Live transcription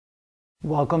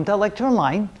Welcome to Lecture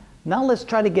Online. Now let's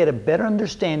try to get a better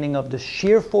understanding of the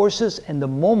shear forces and the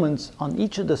moments on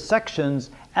each of the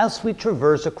sections as we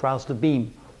traverse across the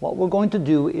beam. What we're going to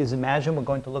do is imagine we're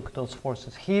going to look at those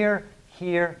forces here,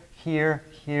 here, here,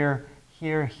 here,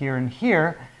 here, here, and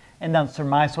here, and then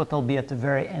surmise what they'll be at the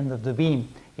very end of the beam.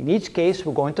 In each case,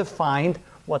 we're going to find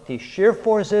what the shear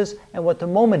force is and what the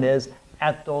moment is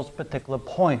at those particular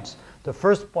points. The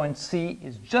first point C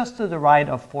is just to the right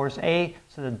of force A,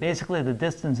 so that basically the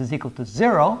distance is equal to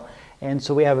 0, and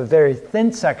so we have a very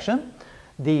thin section.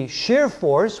 The shear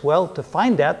force, well, to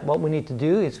find that, what we need to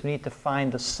do is we need to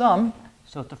find the sum.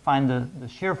 So to find the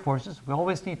shear forces, we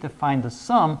always need to find the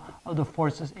sum of the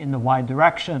forces in the y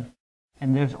direction.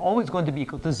 And there's always going to be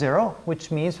equal to 0, which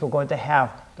means we're going to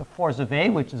have the force of A,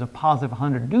 which is a positive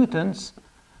 100 newtons,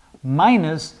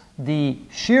 minus the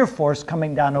shear force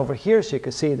coming down over here. So you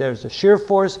can see there's the shear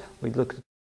force. We look at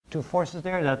two forces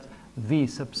there. That's V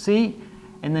sub C.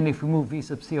 And then if we move V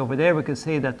sub C over there, we can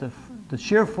say that the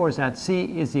shear force at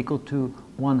C is equal to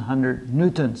 100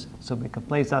 newtons. So we can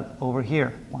place that over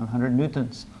here, 100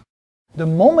 newtons. The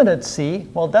moment at C,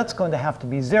 well, that's going to have to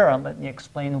be 0. Let me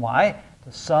explain why.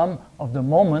 The sum of the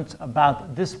moments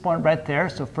about this point right there.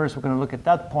 So first we're going to look at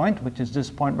that point, which is this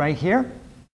point right here.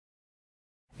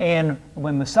 And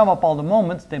when we sum up all the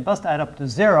moments, they must add up to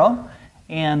 0.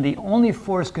 And the only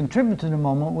force contributing to the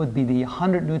moment would be the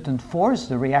 100 Newton force,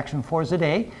 the reaction force at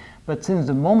A. But since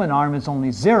the moment arm is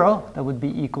only 0, that would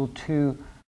be equal to,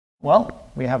 well,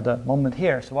 we have the moment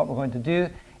here. So what we're going to do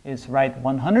is write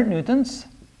 100 newtons.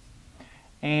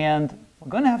 And we're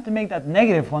going to have to make that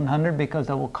negative 100 because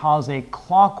that will cause a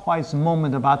clockwise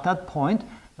moment about that point.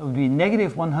 That would be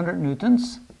negative 100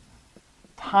 newtons.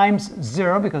 Times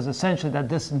 0, because essentially that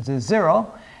distance is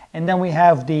 0. And then we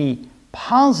have the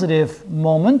positive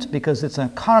moment, because it's in a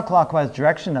counterclockwise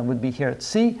direction, that would be here at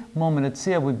C. Moment at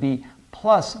C, it would be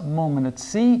plus moment at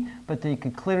C. But then you can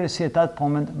clearly see at that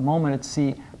moment at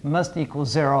C must equal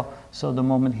 0. So the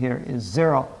moment here is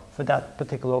 0 for that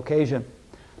particular occasion.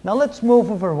 Now let's move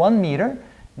over 1 meter.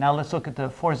 Now let's look at the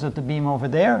force of the beam over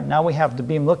there. Now we have the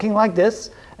beam looking like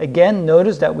this. Again,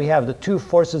 notice that we have the two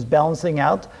forces balancing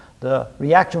out, the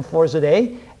reaction force at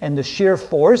A and the shear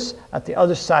force at the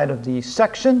other side of the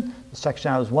section. The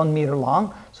section now is 1 meter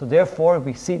long. So therefore,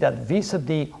 we see that V sub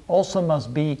D also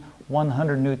must be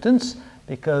 100 newtons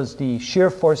because the shear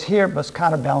force here must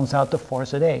counterbalance out the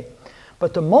force at A.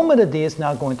 But the moment at D is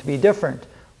now going to be different.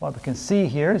 What we can see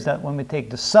here is that when we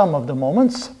take the sum of the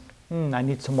moments, I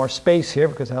need some more space here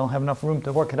because I don't have enough room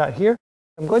to work it out here.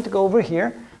 I'm going to go over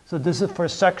here. So this is for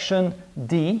section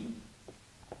D.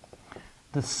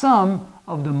 The sum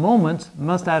of the moments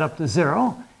must add up to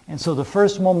 0. And so the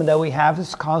first moment that we have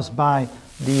is caused by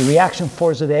the reaction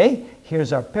force at A.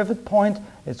 Here's our pivot point.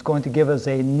 It's going to give us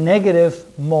a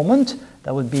negative moment.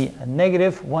 That would be a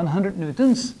negative 100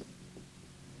 newtons.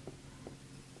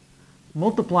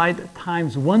 Multiplied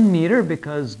times 1 meter,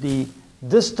 because the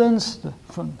distance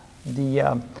from the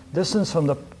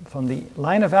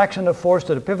line of action of force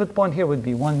to the pivot point here would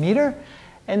be 1 meter.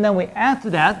 And then we add to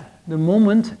that the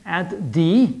moment at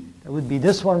D. That would be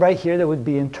this one right here. There would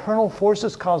be internal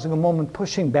forces causing a moment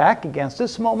pushing back against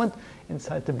this moment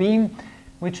inside the beam,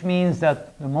 which means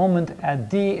that the moment at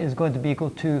D is going to be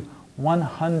equal to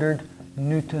 100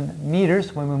 Newton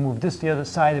meters. When we move this to the other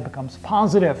side, it becomes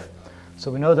positive.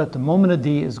 So we know that the moment at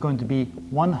D is going to be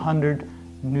 100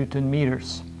 Newton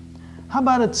meters. How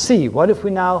about at C? What if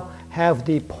we now have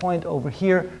the point over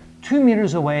here 2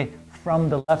 meters away from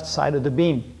the left side of the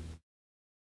beam?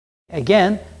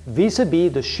 Again, V sub B,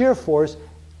 the shear force,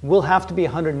 will have to be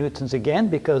 100 newtons again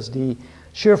because the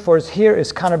shear force here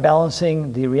is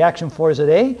counterbalancing the reaction force at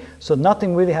A. So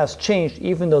nothing really has changed,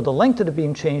 even though the length of the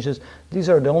beam changes. These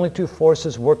are the only two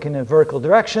forces working in a vertical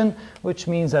direction, which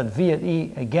means that V at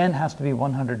E again has to be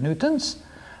 100 newtons.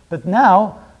 But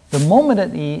now the moment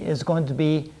at E is going to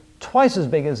be twice as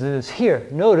big as it is here.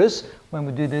 Notice when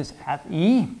we do this at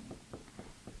E,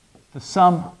 the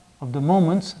sum of the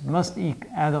moments must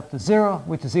add up to 0,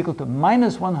 which is equal to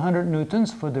minus 100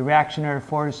 newtons for the reactionary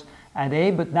force at A,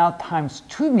 but now times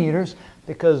 2 meters,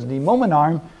 because the moment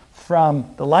arm from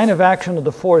the line of action of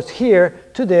the force here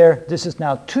to there, this is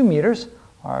now 2 meters.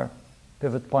 Our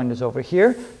pivot point is over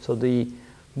here. So the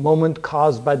moment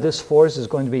caused by this force is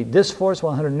going to be this force,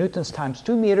 100 newtons times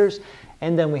 2 meters.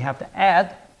 And then we have to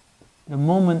add the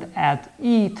moment at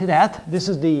E to that. This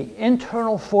is the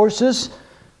internal forces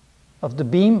of the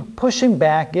beam pushing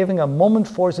back, giving a moment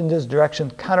force in this direction,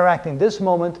 counteracting this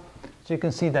moment. So you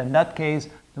can see that in that case,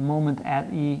 the moment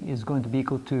at E is going to be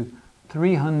equal to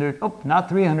 300, not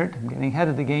 300, I'm getting ahead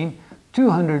of the game,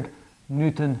 200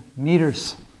 Newton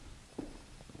meters.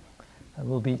 That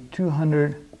will be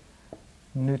 200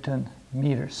 Newton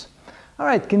meters. All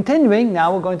right, continuing,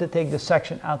 now we're going to take this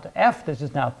section out to F. This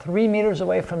is now 3 meters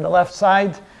away from the left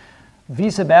side. V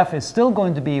sub F is still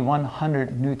going to be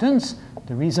 100 newtons.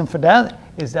 The reason for that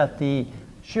is that the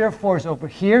shear force over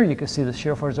here, you can see the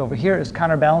shear force over here is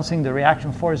counterbalancing the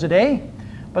reaction force at A.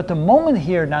 But the moment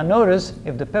here, now notice,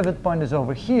 if the pivot point is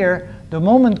over here, the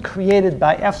moment created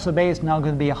by F sub A is now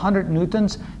going to be 100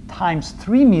 newtons times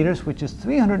 3 meters, which is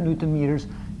 300 newton meters,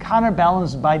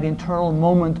 counterbalanced by the internal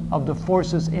moment of the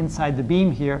forces inside the beam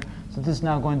here. So this is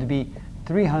now going to be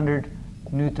 300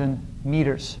 Newton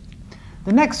meters.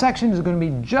 The next section is going to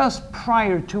be just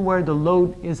prior to where the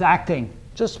load is acting.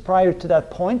 Just prior to that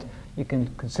point, you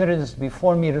can consider this to be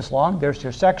 4 meters long. There's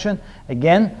your section.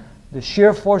 Again, the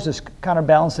shear force is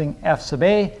counterbalancing F sub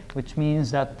A, which means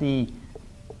that the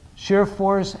shear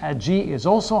force at G is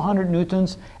also 100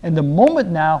 newtons. And the moment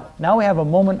now we have a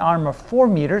moment arm of 4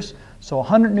 meters. So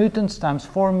 100 newtons times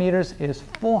 4 meters is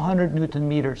 400 Newton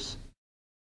meters.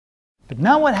 But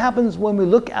now what happens when we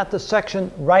look at the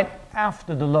section right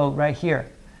after the load right here?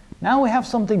 Now we have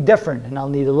something different, and I'll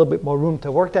need a little bit more room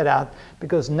to work that out,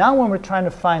 because now when we're trying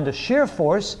to find the shear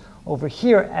force over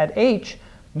here at H,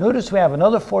 notice we have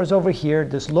another force over here.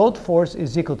 This load force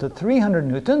is equal to 300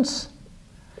 newtons,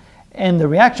 and the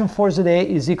reaction force at A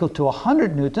is equal to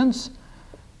 100 newtons.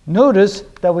 Notice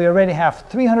that we already have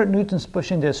 300 newtons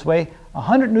pushing this way,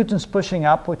 100 newtons pushing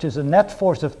up, which is a net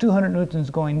force of 200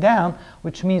 newtons going down,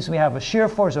 which means we have a shear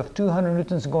force of 200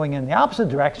 newtons going in the opposite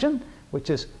direction, which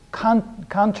is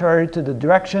contrary to the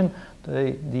direction,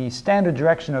 the standard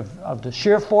direction of the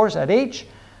shear force at H.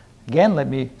 Again, let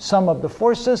me sum up the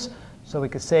forces. So we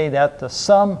could say that the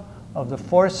sum of the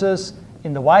forces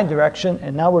in the y direction,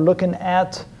 and now we're looking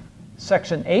at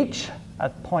section H,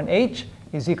 at point H,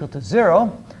 is equal to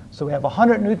 0. So we have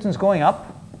 100 newtons going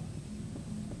up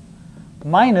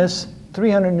minus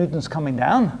 300 newtons coming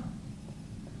down.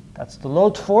 That's the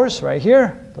load force right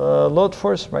here. The load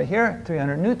force right here,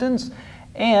 300 newtons.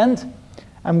 And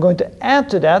I'm going to add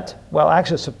to that, well,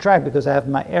 actually subtract because I have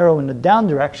my arrow in the down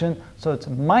direction. So it's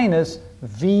minus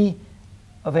V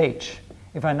of H.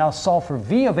 If I now solve for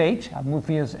V of H, I'll move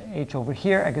V of H over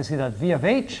here. I can see that V of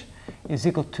H is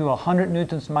equal to 100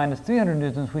 newtons minus 300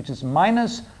 newtons, which is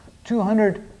minus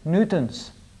 200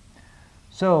 newtons.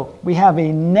 So we have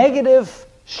a negative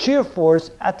shear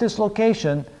force at this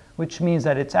location, which means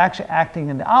that it's actually acting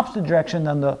in the opposite direction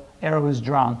than the arrow is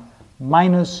drawn,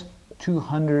 minus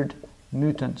 200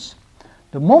 newtons.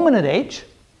 The moment at H,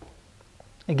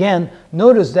 again,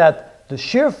 notice that the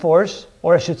shear force,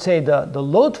 or I should say the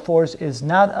load force, is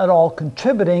not at all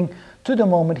contributing to the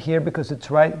moment here because it's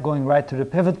going right to the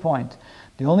pivot point.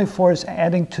 The only force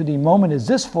adding to the moment is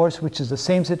this force, which is the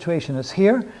same situation as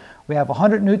here. We have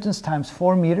 100 newtons times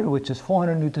 4 meters, which is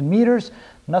 400 Newton meters.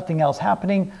 Nothing else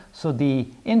happening. So the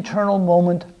internal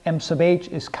moment, m sub h,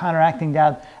 is counteracting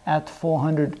that at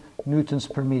 400 newtons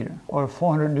per meter, or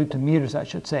 400 Newton meters, I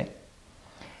should say.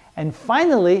 And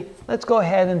finally, let's go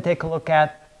ahead and take a look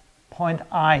at point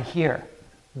I here.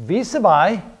 V sub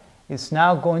I is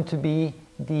now going to be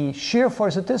the shear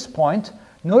force at this point.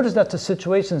 Notice that the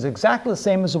situation is exactly the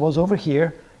same as it was over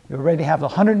here. You already have the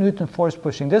 100 Newton force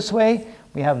pushing this way.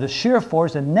 We have the shear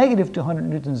force at negative 200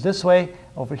 newtons this way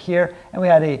over here. And we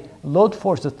had a load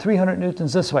force of 300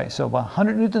 newtons this way. So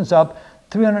 100 newtons up,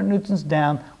 300 newtons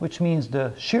down, which means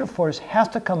the shear force has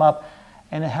to come up,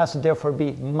 and it has to therefore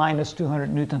be minus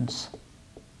 200 newtons.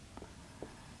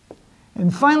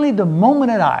 And finally, the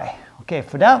moment at I. Okay,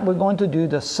 for that we're going to do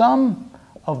the sum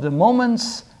of the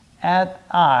moments at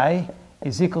I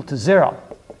is equal to 0.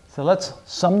 So let's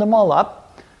sum them all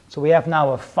up. So we have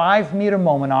now a 5 meter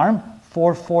moment arm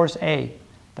for force A.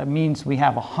 That means we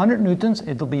have 100 newtons.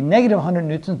 It'll be negative 100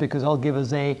 newtons because it'll give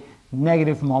us a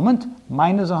negative moment,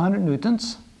 minus 100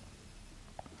 newtons,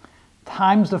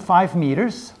 times the 5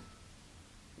 meters.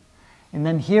 And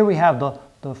then here we have the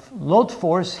load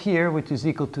force here, which is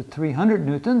equal to 300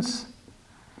 newtons.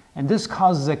 And this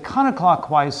causes a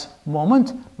counterclockwise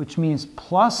moment, which means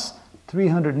plus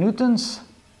 300 newtons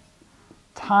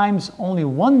times only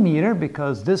 1 meter,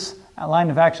 because this line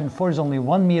of action force is only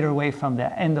 1 meter away from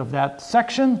the end of that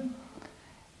section.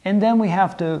 And then we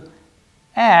have to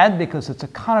add, because it's a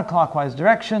counterclockwise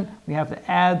direction, we have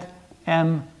to add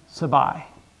m sub I.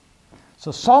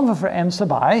 So solving for m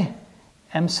sub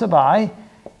I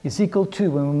is equal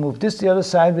to, when we move this to the other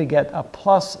side, we get a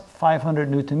plus 500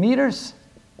 Newton meters.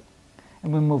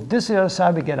 And when we move this to the other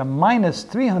side, we get a minus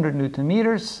 300 Newton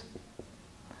meters,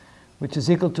 which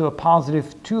is equal to a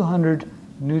positive 200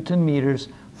 Newton meters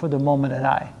for the moment at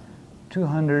I.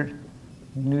 200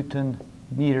 Newton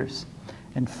meters.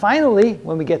 And finally,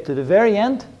 when we get to the very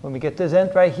end, when we get this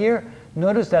end right here,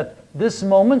 notice that this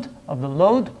moment of the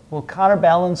load will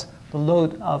counterbalance the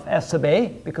load of F sub A,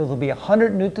 because it'll be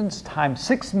 100 newtons times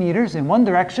 6 meters in one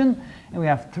direction, and we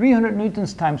have 300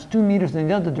 newtons times 2 meters in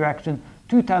the other direction.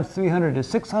 2 times 300 is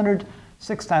 600,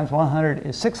 6 times 100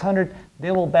 is 600.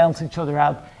 They will balance each other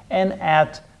out, and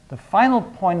at the final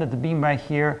point of the beam right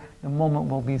here, the moment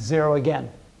will be 0 again.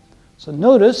 So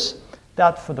notice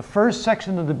that for the first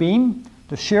section of the beam,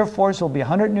 the shear force will be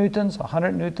 100 newtons,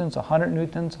 100 newtons, 100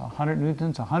 newtons, 100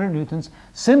 newtons, 100 newtons.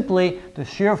 Simply, the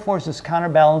shear force is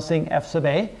counterbalancing F sub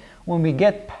A. When we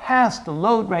get past the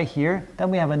load right here,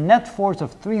 then we have a net force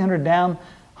of 300 down,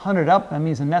 100 up. That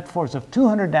means a net force of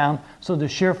 200 down. So the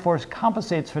shear force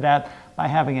compensates for that by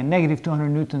having a negative 200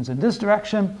 newtons in this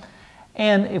direction.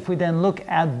 And if we then look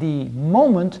at the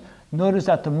moment, notice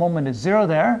that the moment is 0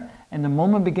 there, and the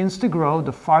moment begins to grow.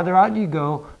 The farther out you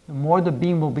go, the more the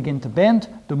beam will begin to bend,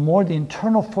 the more the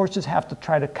internal forces have to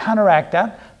try to counteract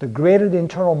that. The greater the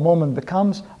internal moment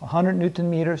becomes, 100 Newton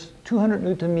meters, 200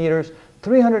 Newton meters,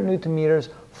 300 Newton meters,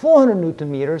 400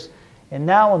 Newton meters. And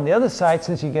now on the other side,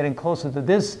 since you're getting closer to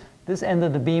this end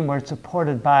of the beam where it's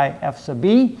supported by F sub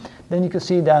B, then you can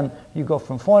see then you go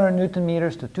from 400 Newton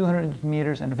meters to 200 Newton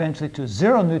meters and eventually to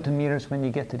 0 Newton meters when you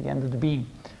get to the end of the beam.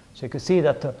 So you can see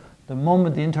that the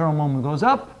moment, the internal moment goes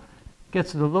up,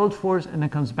 gets to the load force, and then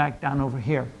comes back down over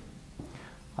here.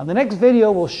 On the next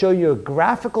video, we'll show you a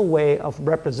graphical way of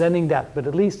representing that, but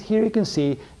at least here you can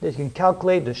see that you can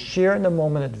calculate the shear and the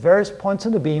moment at various points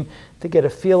in the beam to get a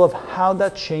feel of how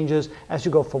that changes as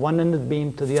you go from one end of the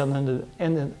beam to the other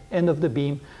end of the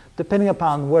beam, depending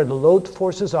upon where the load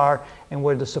forces are and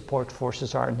where the support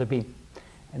forces are in the beam.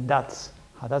 And that's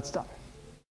how that's done.